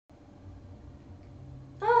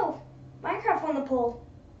on the poll.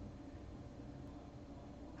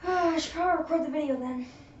 I should probably record the video then.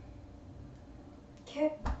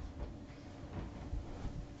 Okay.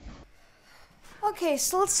 Okay,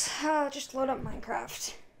 so let's just load up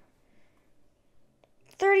Minecraft.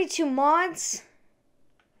 32 mods.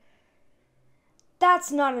 That's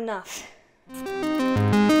not enough.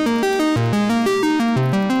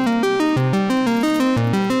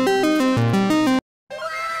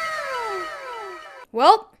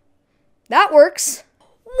 Well, that works.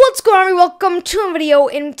 What's going on, everybody? Welcome to a video,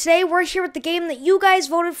 and today we're here with the game that you guys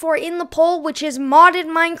voted for in the poll, which is modded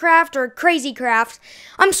Minecraft or Crazy Craft.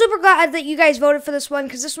 I'm super glad that you guys voted for this one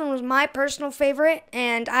because this one was my personal favorite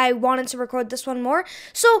and I wanted to record this one more.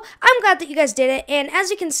 So I'm glad that you guys did it, and as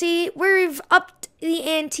you can see, we've upped the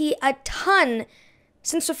ante a ton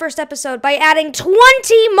since the first episode by adding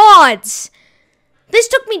 20 mods. This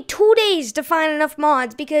took me 2 days to find enough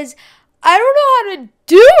mods because I don't know how to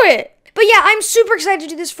do it. But yeah, I'm super excited to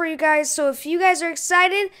do this for you guys, so if you guys are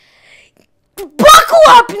excited, buckle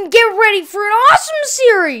up and get ready for an awesome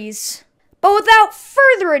series. But without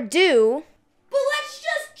further ado, let's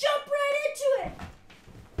just jump right into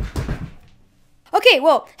it. Okay,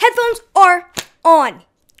 well, headphones are on.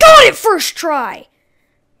 Got it first try.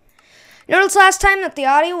 Notice last time that the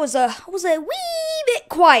audio was a wee bit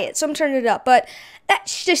quiet, so I'm turning it up, but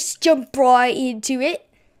let's just jump right into it.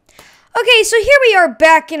 Okay, so here we are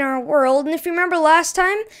back in our world, and if you remember last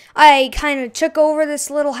time, I kind of took over this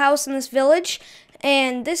little house in this village,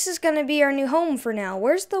 and this is going to be our new home for now.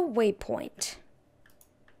 Where's the waypoint?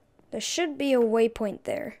 There should be a waypoint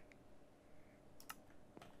there.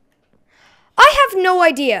 I have no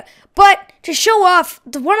idea, but to show off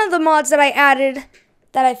one of the mods that I added,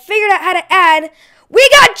 that I figured out how to add, we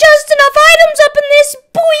got just enough items up in this,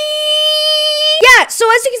 boy! Yeah, so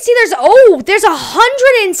as you can see, there's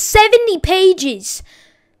 170 pages.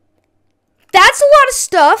 That's a lot of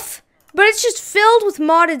stuff, but it's just filled with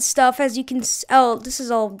modded stuff, as you can see. Oh, this is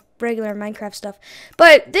all regular Minecraft stuff.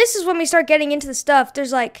 But this is when we start getting into the stuff.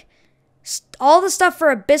 There's like all the stuff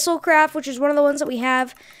for Abyssal Craft, which is one of the ones that we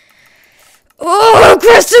have. Oh,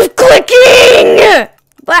 aggressive clicking!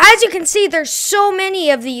 But as you can see, there's so many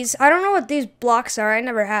of these. I don't know what these blocks are. I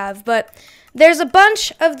never have. But there's a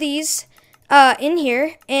bunch of these in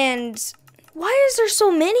here. And why is there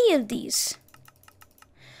so many of these?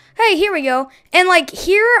 Hey, here we go. And like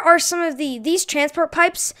here are some of these transport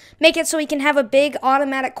pipes make it so we can have a big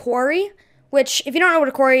automatic quarry. Which, if you don't know what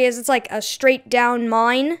a quarry is, it's like a straight down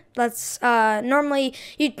mine. That's normally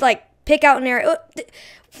you'd like pick out an area.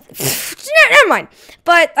 Never mind.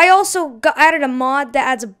 But I also added a mod that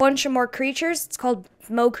adds a bunch of more creatures. It's called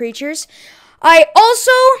Mo Creatures. I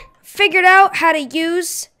also figured out how to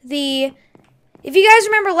use the... If you guys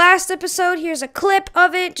remember last episode, here's a clip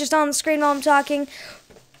of it just on the screen while I'm talking.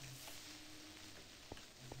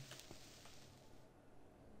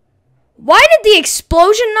 Why did the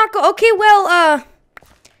explosion not go? Okay, well,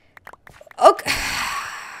 okay.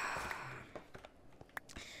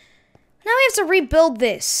 Now we have to rebuild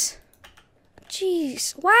this.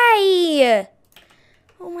 Jeez, why?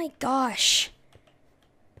 Oh my gosh.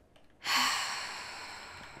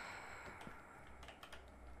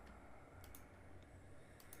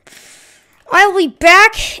 I'll be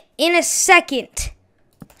back in a second.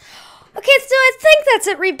 Okay, so I think that's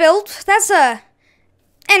it, rebuild. That's a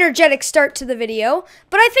energetic start to the video.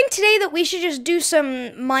 But I think today that we should just do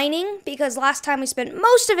some mining because last time we spent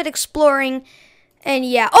most of it exploring. And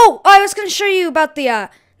yeah, oh, I was going to show you about the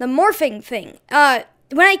morphing thing.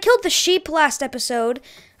 When I killed the sheep last episode,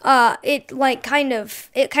 it kind of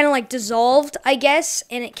like dissolved, I guess,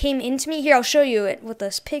 and it came into me. Here, I'll show you it with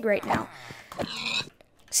this pig right now.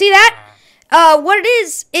 See that? What it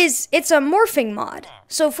is it's a morphing mod.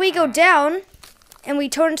 So if we go down and we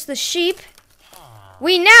turn into the sheep,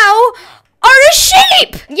 we now are a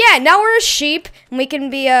sheep! Yeah, now we're a sheep, and we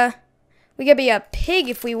can be a pig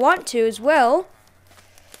if we want to as well.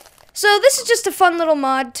 So this is just a fun little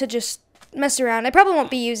mod to just mess around. I probably won't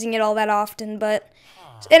be using it all that often, but...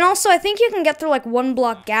 And also, I think you can get through, like, 1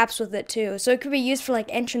 block gaps with it, too. So it could be used for, like,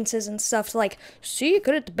 entrances and stuff to, like, see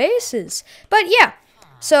good at the bases. But, yeah.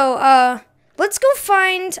 So, let's go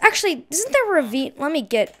find... Actually, isn't there a ravine? Let me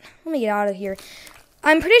get out of here.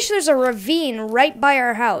 I'm pretty sure there's a ravine right by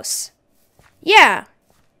our house. Yeah.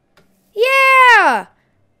 Yeah!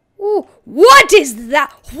 Ooh, what is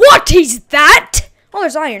that? What is that? Oh,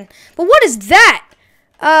 there's iron. But what is that?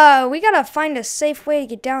 We gotta find a safe way to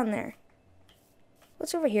get down there.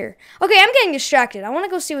 What's over here? Okay, I'm getting distracted. I want to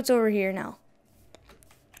go see what's over here now.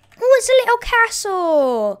 Oh, it's a little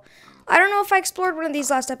castle. I don't know if I explored one of these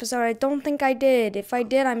last episode. I don't think I did. If I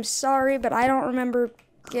did, I'm sorry, but I don't remember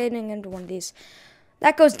getting into one of these.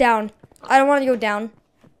 That goes down. I don't want to go down.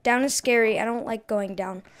 Down is scary. I don't like going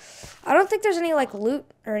down. I don't think there's any, like, loot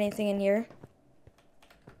or anything in here.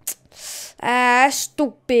 Ah,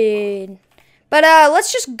 stupid. But,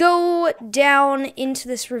 let's just go down into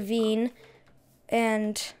this ravine.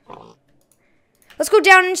 And let's go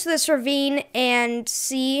down into this ravine and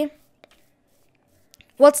see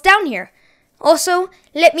what's down here. Also,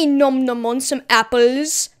 let me nom nom on some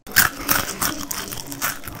apples.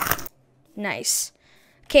 Nice.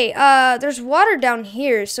 Okay, there's water down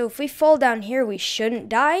here, so if we fall down here, we shouldn't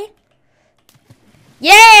die.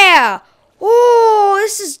 Yeah! Oh,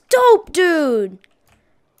 this is dope, dude.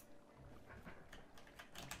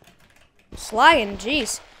 Sliding,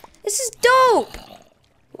 jeez. This is dope.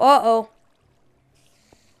 Uh-oh.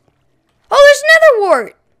 Oh, there's another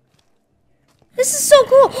wart. This is so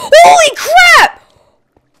cool. Holy crap!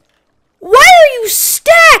 Why are you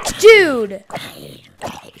stacked, dude?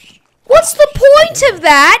 What's the point of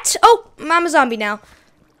that? Oh, I'm a zombie now.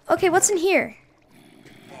 Okay, what's in here?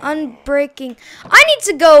 Unbreaking. I need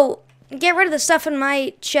to go get rid of the stuff in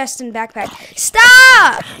my chest and backpack.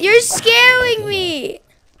 Stop! You're scaring me.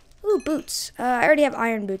 Ooh, boots. I already have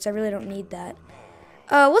iron boots. I really don't need that.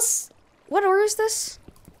 What order is this?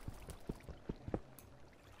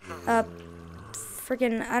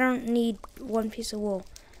 Freaking, I don't need one piece of wool.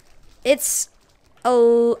 It's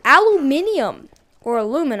aluminium or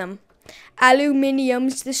aluminum.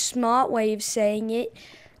 Aluminium's the smart way of saying it.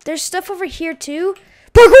 There's stuff over here too.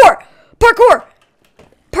 Parkour! Parkour!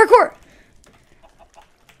 Parkour!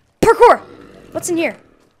 Parkour! What's in here?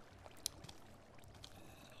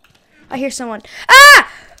 I hear someone.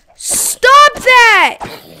 Ah! Stop that!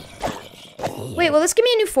 Wait, will this give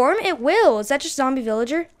me a new form? It will. Is that just zombie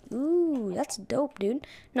villager? Ooh, that's dope, dude.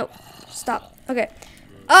 No, stop. Okay.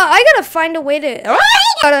 I gotta find a way to...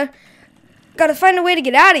 Gotta find a way to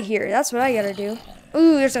get out of here. That's what I gotta do.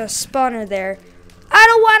 Ooh, there's a spawner there. I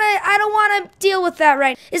don't wanna deal with that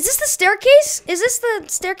right. Is this the staircase? Is this the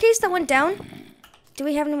staircase that went down? Do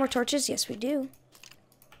we have any more torches? Yes, we do.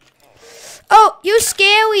 Oh, you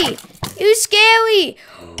scary. You scary.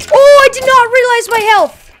 Oh, I did not realize my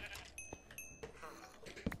health.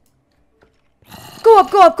 Go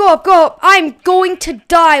up, go up, go up, go up. I'm going to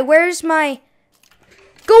die. Where's my...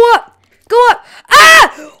 Go up. Go up.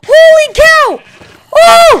 Ah! Holy cow!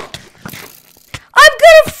 Oh! I'm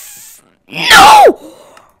gonna... No!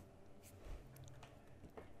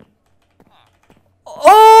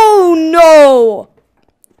 Oh, no!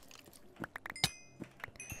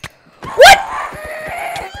 What?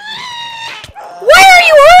 Why are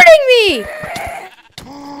you hurting me?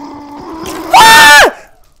 Ah!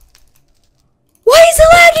 Why is it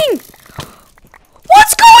lagging?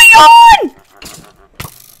 What's going on?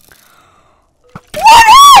 What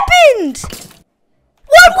happened?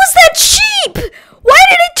 What was that sheep? Why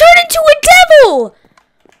did it turn into a devil?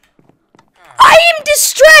 I am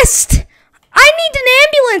distressed. I need an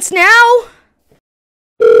ambulance now.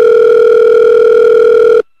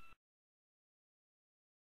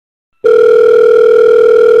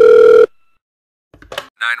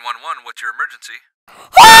 911, what's your emergency?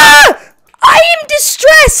 Ah! I am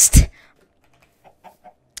distressed.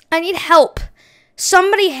 I need help.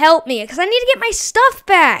 Somebody help me, because I need to get my stuff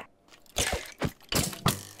back.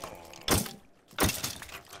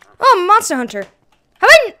 Oh, I'm a monster hunter.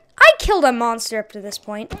 I killed a monster up to this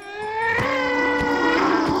point.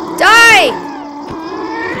 Die!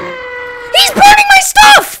 He's burning my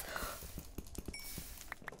stuff!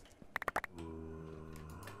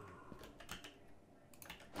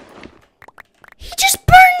 He just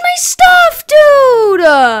burned my stuff, dude!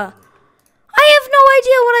 I have no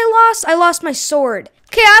idea what I lost. I lost my sword.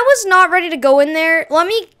 Okay, I was not ready to go in there. Let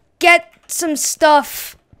me get some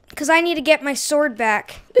stuff, because I need to get my sword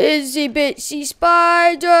back. Itsy bitsy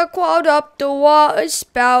spider crawled up the water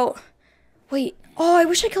spout. Wait, oh, I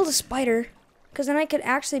wish I killed a spider, because then I could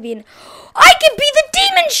actually be in... I could be the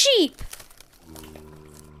demon sheep!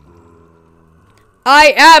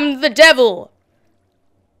 I am the devil.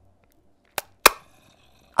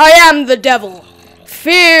 I am the devil.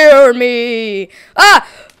 Fear me. Ah!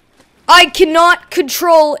 I cannot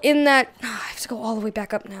control in that... I have to go all the way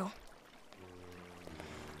back up now.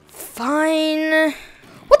 Fine.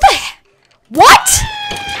 What the heck? What?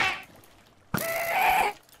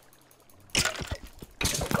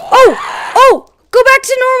 Oh! Go back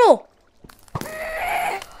to normal.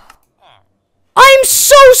 I'm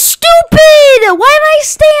so stupid! Why did I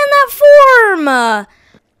stay in that form?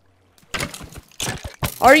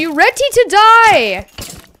 Are you ready to die?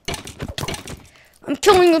 I'm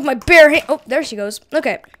killing with my bare hand. Oh, there she goes.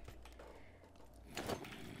 Okay.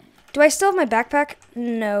 Do I still have my backpack?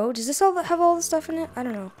 No. Does this all have all the stuff in it? I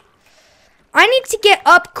don't know. I need to get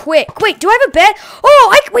up quick. Wait, do I have a bed?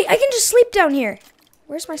 Oh, wait, I can just sleep down here.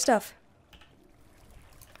 Where's my stuff?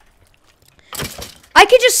 I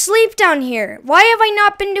could just sleep down here. Why have I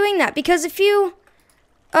not been doing that? Because if you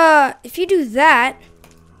do that,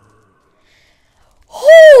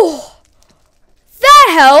 oh, that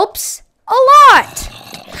helps a lot.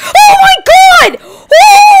 Oh my God!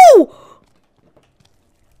 Oh!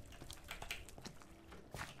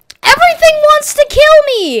 Everything wants to kill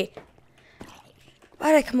me.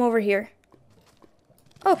 Why'd I come over here?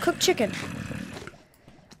 Oh, cooked chicken.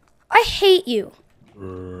 I hate you.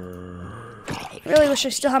 Really wish I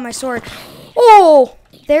still had my sword. Oh,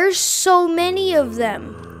 there's so many of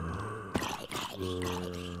them.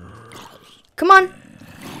 Come on.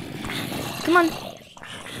 Come on.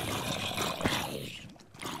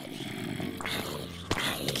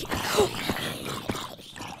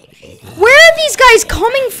 Where are these guys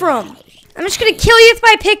coming from? I'm just gonna kill you with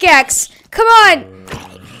my pickaxe. Come on.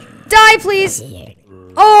 Die, please.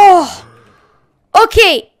 Oh.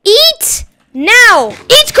 Okay, eat now.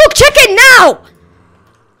 Eat cooked chicken now.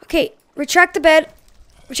 Okay, retract the bed.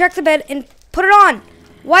 Retract the bed and put it on.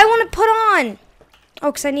 Why won't it put on?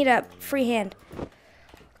 Oh, because I need a free hand.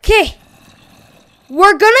 Okay.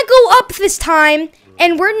 We're gonna go up this time,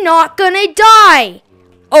 and we're not gonna die.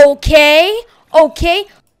 Okay? Okay?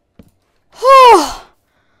 Oh.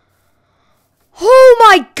 Oh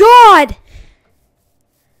my God.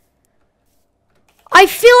 I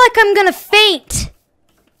feel like I'm gonna faint.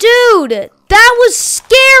 Dude, that was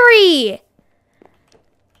scary.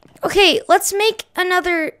 Okay, let's make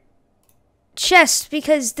another chest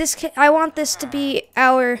because I want this to be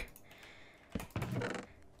our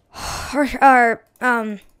our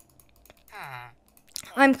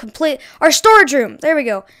storage room. There we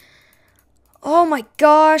go. Oh my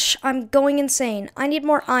gosh, I'm going insane. I need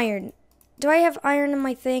more iron. Do I have iron in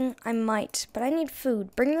my thing? I might, but I need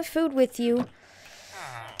food. Bring the food with you.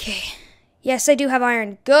 Okay. Yes, I do have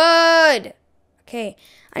iron. Good. Okay.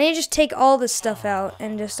 I need to just take all this stuff out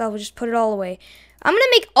and I'll just put it all away. I'm gonna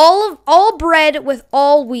make all bread with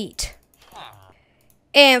all wheat.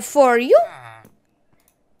 And for you.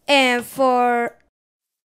 And for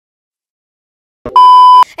you.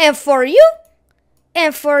 And for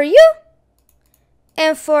you.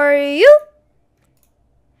 And for you.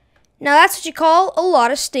 Now that's what you call a lot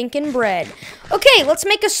of stinking bread. Okay, let's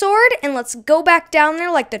make a sword and let's go back down there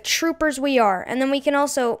like the troopers we are. And then we can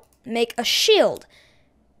also make a shield.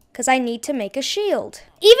 Because I need to make a shield.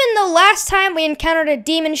 Even though last time we encountered a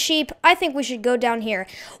demon sheep, I think we should go down here.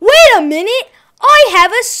 Wait a minute! I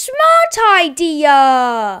have a smart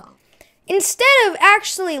idea! Instead of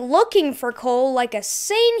actually looking for coal like a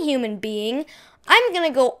sane human being, I'm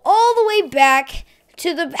gonna go all the way back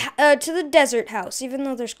to the desert house, even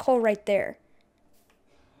though there's coal right there.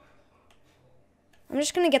 I'm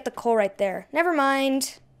just gonna get the coal right there. Never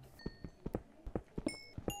mind.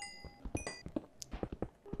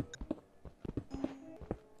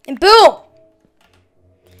 And boom!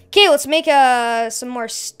 Okay, let's make some more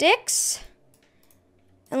sticks.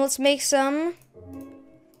 And let's make some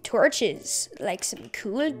torches, like some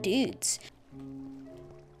cool dudes.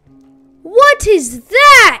 What is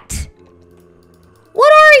that?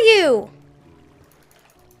 What are you?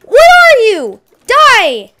 What are you?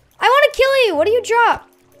 Die! I want to kill you. What do you drop?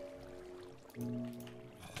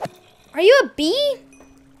 Are you a bee?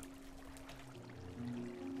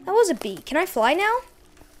 That was a bee. Can I fly now?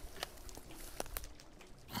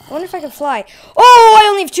 I wonder if I can fly. Oh, I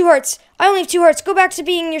only have 2 hearts. I only have 2 hearts. Go back to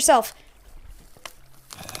being yourself.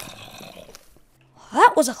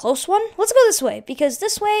 That was a close one. Let's go this way, because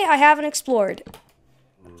this way I haven't explored.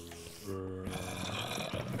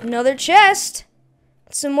 Another chest.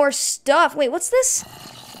 Some more stuff. Wait, what's this?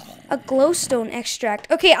 A glowstone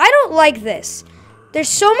extract. Okay, I don't like this. There's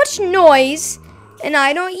so much noise, and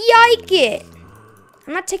I don't like it.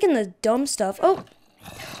 I'm not taking the dumb stuff. Oh,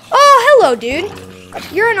 hello, dude.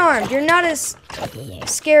 You're unarmed. You're not as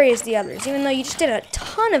scary as the others, even though you just did a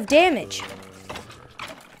ton of damage.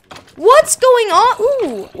 What's going on?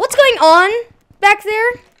 Ooh, what's going on back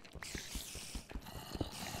there?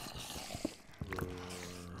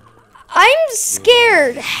 I'm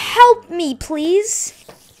scared. Help me, please.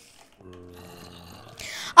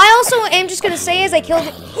 I also am just going to say as I killed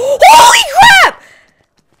it. Holy crap!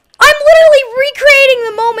 I'm literally recreating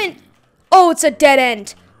the moment. Oh, it's a dead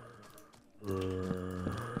end.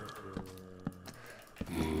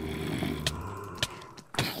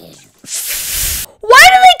 Why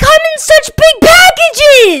do they come in such big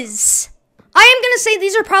packages? I am going to say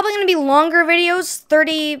these are probably going to be longer videos,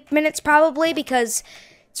 30 minutes probably, because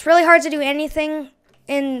it's It's really hard to do anything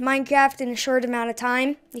in Minecraft in a short amount of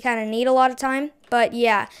time. You kind of need a lot of time. But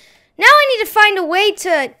yeah. Now I need to find a way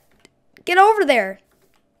to get over there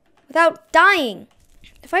without dying.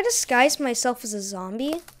 If I disguise myself as a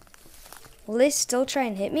zombie, will they still try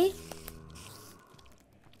and hit me?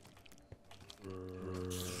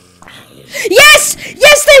 Yes!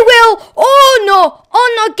 Yes, they will! Oh, no!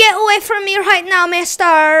 Oh, no! Get away from me right now,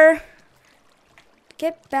 mister!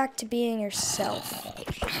 Get back to being yourself.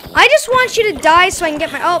 I just want you to die so I can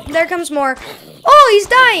get my... Oh, there comes more. Oh, he's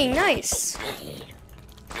dying. Nice.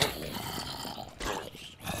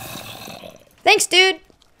 Thanks, dude.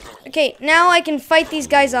 Okay, now I can fight these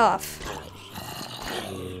guys off.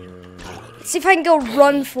 Let's see if I can go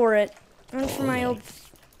run for it. Run for my old...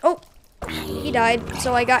 Oh, he died,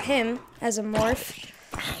 so I got him as a morph.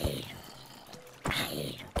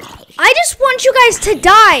 I just want you guys to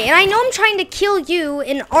die, and I know I'm trying to kill you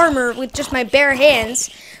in armor with just my bare hands,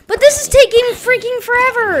 but this is taking freaking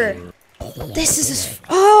forever. This is...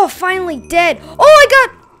 Oh, finally dead. Oh,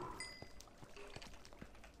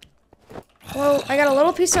 Well, I got a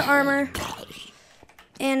little piece of armor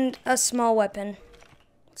and a small weapon.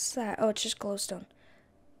 What's that? Oh, it's just glowstone.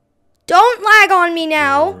 Don't lag on me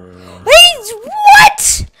now. Wait,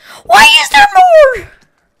 what? Why is there more?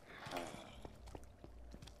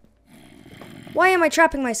 Why am I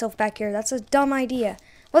trapping myself back here? That's a dumb idea.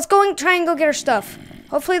 Let's go and try and go get our stuff.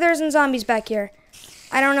 Hopefully there isn't zombies back here.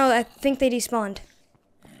 I don't know. I think they despawned.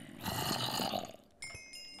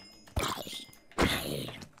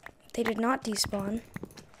 They did not despawn.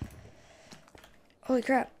 Holy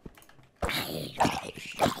crap.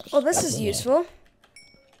 Well, this is useful.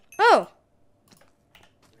 Oh.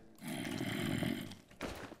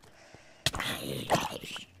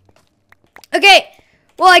 Okay.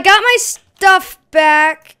 Well, I got my stuff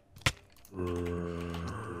back.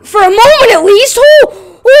 For a moment at least.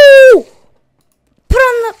 Oh! Oh! Put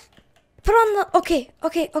on the... Okay.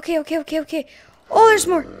 Oh, there's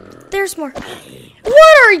more. There's more.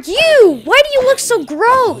 What are you? Why do you look so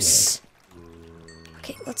gross?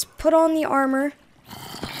 Okay, let's put on the armor.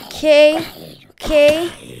 Okay.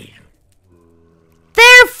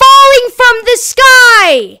 They're falling from the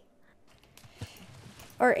sky!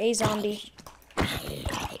 Or a zombie.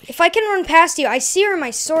 If I can run past you, I see where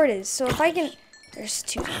my sword is. So if I can... There's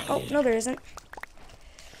two. Oh, no, there isn't.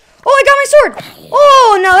 Oh, I got my sword!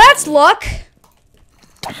 Oh, now that's luck.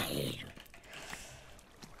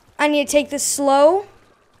 I need to take this slow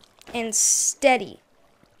and steady.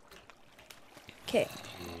 Okay.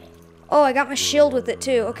 Oh, I got my shield with it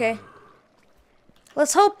too. Okay.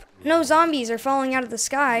 Let's hope no zombies are falling out of the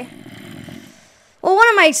sky. Well, what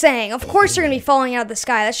am I saying? Of course they're going to be falling out of the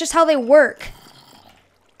sky. That's just how they work.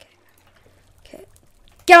 Okay.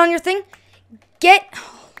 Get on your thing.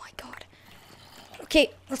 Oh my god.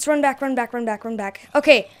 Okay, let's run back.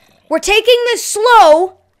 Okay, we're taking this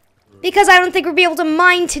slow because I don't think we'll be able to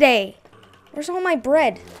mine today. Where's all my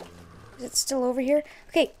bread? Is it still over here?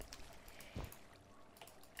 Okay.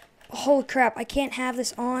 Holy crap, I can't have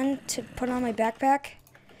this on to put on my backpack.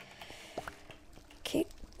 Okay.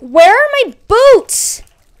 Where are my boots?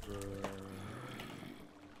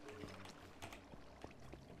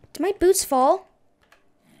 Did my boots fall?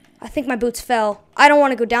 I think my boots fell. I don't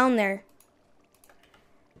want to go down there.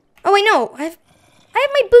 Oh wait, no. I have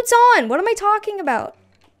my boots on. What am I talking about?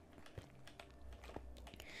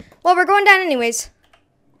 Well, we're going down anyways.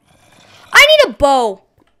 I need a bow.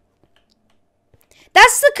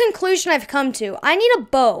 That's the conclusion I've come to. I need a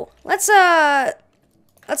bow. Let's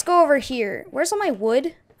go over here. Where's all my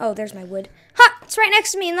wood? Oh, there's my wood. Ha! It's right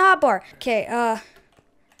next to me in the hotbar. Okay,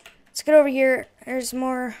 let's get over here. There's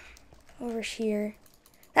more over here.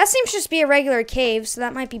 That seems to just be a regular cave, so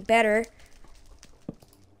that might be better.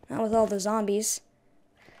 Not with all the zombies.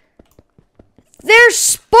 They're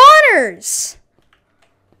spawners!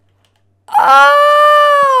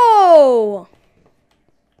 Oh!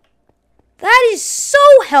 That is so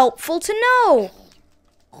helpful to know.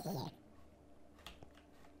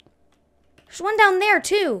 There's one down there,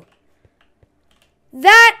 too.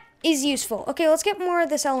 That is useful. Okay, let's get more of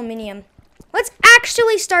this aluminium. Let's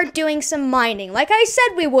actually start doing some mining, like I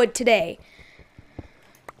said we would today.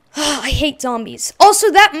 I hate zombies.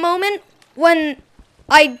 Also, that moment when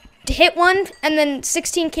I hit one and then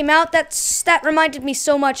 16 came out, that reminded me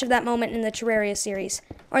so much of that moment in the Terraria series,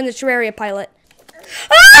 or in the Terraria pilot.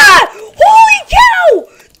 Ah! Holy cow!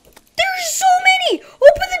 There's so many!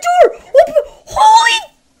 Open the door! Holy...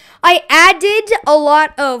 I added a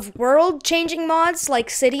lot of world-changing mods, like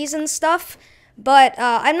cities and stuff, but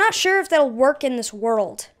I'm not sure if that'll work in this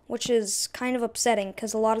world. which is kind of upsetting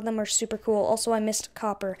because a lot of them are super cool. Also, I missed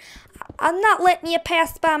copper. I'm not letting you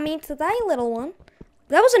pass by me today, little one.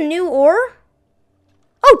 That was a new ore?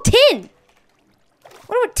 Oh, tin! I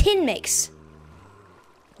wonder what tin makes.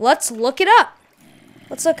 Let's look it up.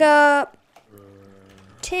 Let's look up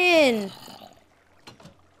tin.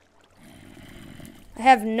 I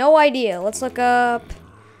have no idea. Let's look up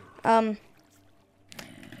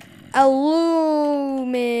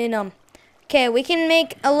aluminum. Okay, we can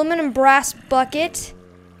make aluminum brass bucket.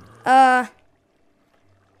 Okay,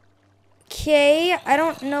 I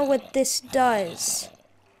don't know what this does.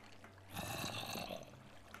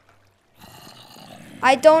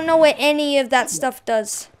 I don't know what any of that stuff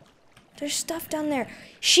does. There's stuff down there.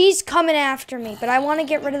 She's coming after me, but I want to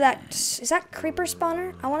get rid of that. Is that creeper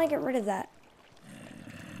spawner? I want to get rid of that.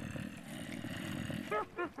 I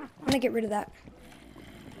want to get rid of that.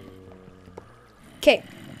 Okay.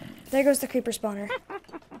 There goes the creeper spawner.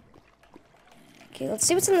 Okay, let's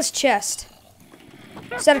see what's in this chest.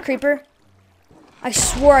 Is that a creeper? I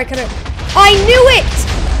swore I could have. I knew it!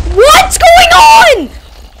 What's going on?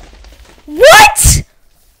 What?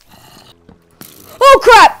 Oh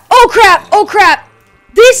crap! Oh crap! Oh crap!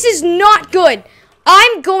 This is not good.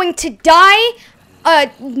 I'm going to die.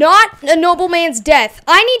 Not a nobleman's death.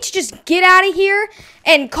 I need to just get out of here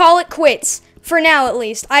and call it quits. For now, at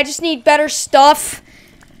least. I just need better stuff.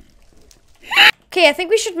 Okay, I think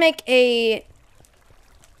we should make a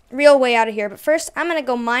real way out of here. But first, I'm going to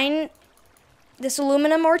go mine this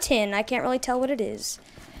aluminum or tin. I can't really tell what it is.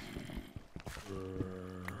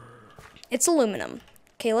 It's aluminum.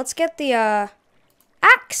 Okay, let's get the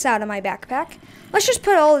axe out of my backpack. Let's just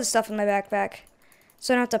put all this stuff in my backpack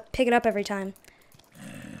so I don't have to pick it up every time.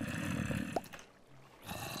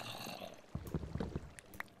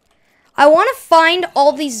 I want to find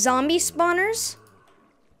all these zombie spawners.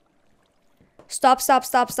 Stop, stop,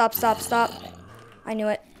 stop, stop, stop, stop. I knew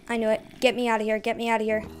it. I knew it. Get me out of here. Get me out of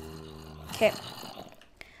here. Okay.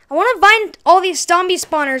 I want to find all these zombie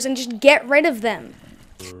spawners and just get rid of them.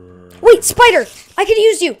 Wait, spider! I could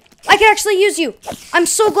use you. I could actually use you. I'm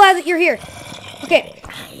so glad that you're here. Okay.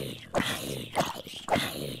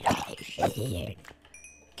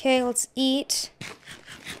 Okay, let's eat.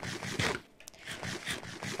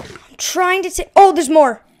 I'm trying to take... Oh, there's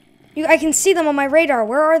more. I can see them on my radar.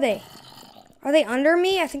 Where are they? Are they under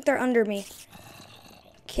me? I think they're under me.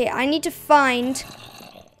 Okay, I need to find...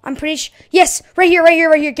 I'm pretty sure... Yes! Right here, right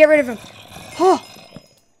here, right here. Get rid of him. Oh!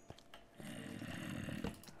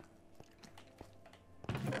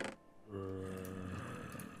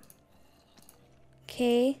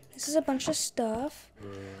 Okay, this is a bunch of stuff.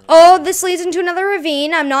 Oh, this leads into another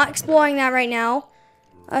ravine. I'm not exploring that right now.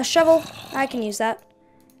 A shovel. I can use that.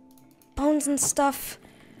 Bones and stuff.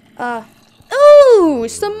 Ooh,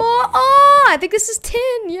 some more. Oh, I think this is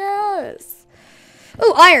tin. Yes.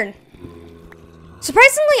 Ooh, iron.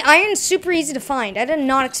 Surprisingly, iron's super easy to find. I did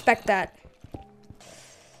not expect that.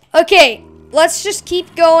 Okay, let's just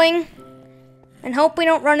keep going and hope we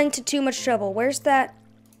don't run into too much trouble. Where's that?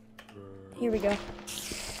 Here we go.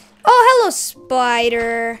 Oh, hello,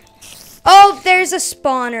 spider. Oh, there's a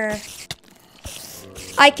spawner.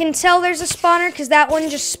 I can tell there's a spawner because that one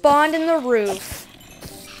just spawned in the roof.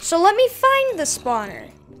 So let me find the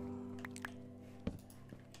spawner.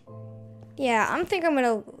 Yeah, I think I'm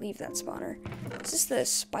gonna leave that spawner. Is this the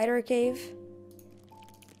spider cave?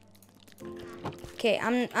 Okay,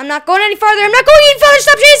 I'm not going any farther. I'm not going any farther.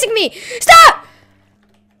 Stop chasing me. Stop!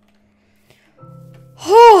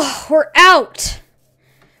 Oh, we're out.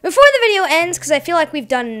 Before the video ends, because I feel like we've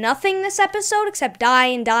done nothing this episode except die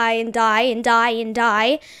and die and die and die and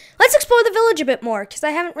die, let's explore the village a bit more, because I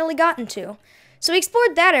haven't really gotten to. So we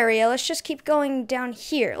explored that area. Let's just keep going down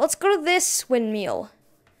here. Let's go to this windmill.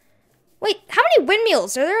 Wait, how many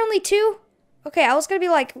windmills? Are there only 2? Okay, I was going to be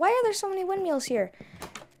like, why are there so many windmills here?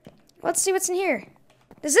 Let's see what's in here.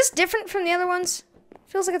 Is this different from the other ones?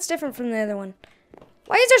 Feels like it's different from the other one.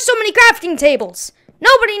 Why is there so many crafting tables?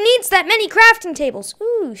 Nobody needs that many crafting tables.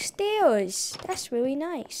 Ooh, stairs. That's really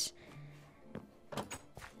nice.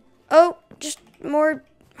 Oh, just more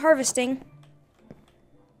harvesting.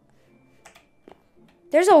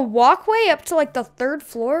 There's a walkway up to like the 3rd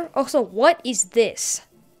floor. Oh, so what is this?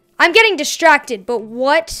 I'm getting distracted, but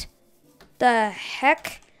what the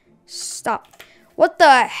heck? Stop. What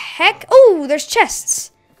the heck? Oh, there's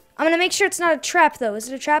chests. I'm gonna make sure it's not a trap though. Is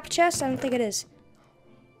it a trap chest? I don't think it is.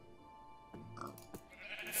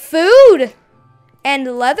 Food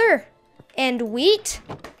and leather and wheat.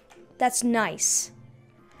 That's nice.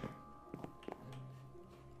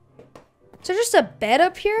 Is there just a bed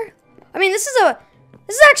up here? I mean, this is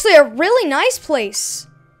actually a really nice place.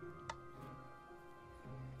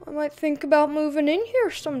 might think about moving in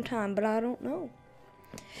here sometime, but I don't know.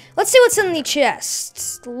 Let's see what's in the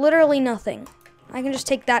chest. Literally nothing. I can just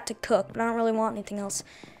take that to cook, but I don't really want anything else.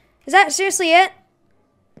 Is that seriously it?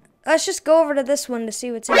 Let's just go over to this one to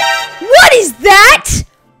see what's in it. What is that?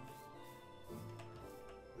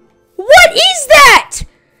 What is that?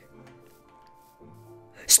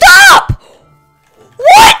 Stop!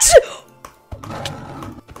 What?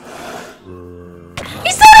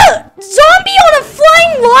 Is that a zombie on a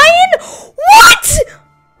flying lion? What?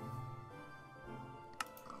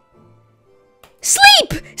 Sleep!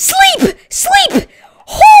 Sleep! Sleep!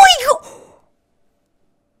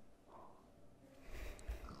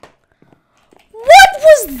 What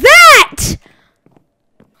was that?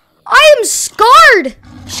 I am scarred!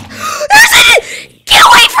 Get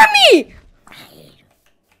away from me!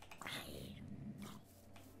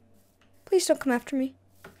 Please don't come after me.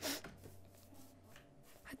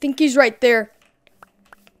 I think he's right there.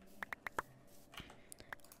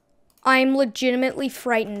 I'm legitimately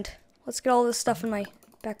frightened. Let's get all this stuff in my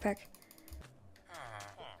backpack.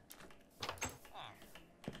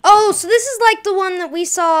 Oh, so this is like the one that we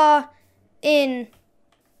saw in...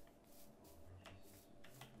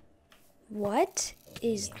 What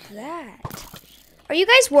is that? Are you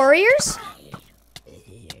guys warriors?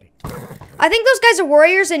 I think those guys are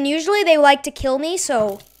warriors, and usually they like to kill me,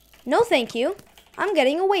 so no thank you. I'm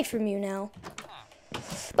getting away from you now.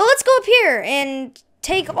 But let's go up here and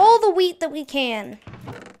take all the wheat that we can.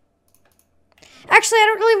 Actually, I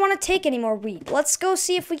don't really want to take any more wheat. Let's go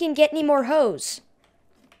see if we can get any more hoes.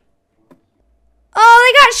 Oh,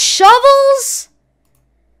 they got shovels?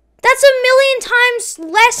 That's 1,000,000 times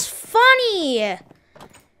less funny.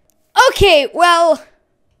 Okay, well,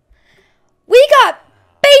 we got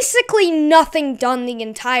basically nothing done the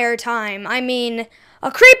entire time. I mean,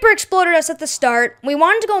 a creeper exploded us at the start. We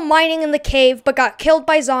wanted to go mining in the cave, but got killed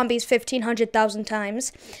by zombies 1,500,000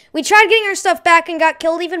 times. We tried getting our stuff back and got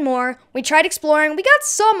killed even more. We tried exploring. We got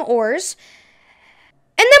some ores.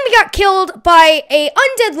 And then we got killed by a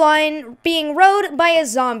undead lion being rode by a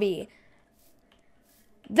zombie.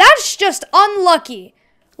 That's just unlucky.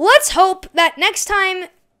 Let's hope that next time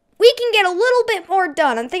we can get a little bit more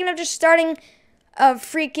done. I'm thinking of just starting a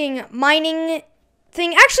freaking mining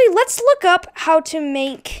thing. Actually, let's look up how to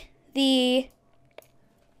make the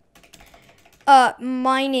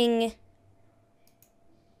mining.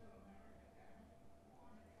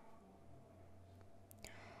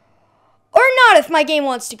 Or not if my game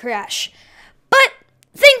wants to crash. But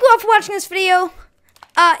thank you all for watching this video.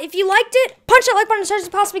 If you liked it, punch that like button as hard as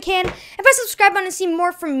you possibly can. And press the subscribe button to see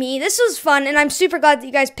more from me. This was fun, and I'm super glad that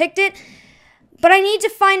you guys picked it. But I need to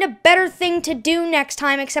find a better thing to do next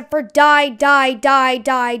time except for die. But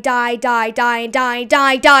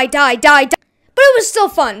it was still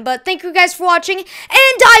fun. But thank you guys for watching, and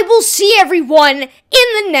I will see everyone in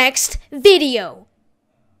the next video.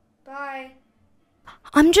 Bye.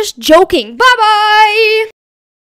 I'm just joking. Bye-bye.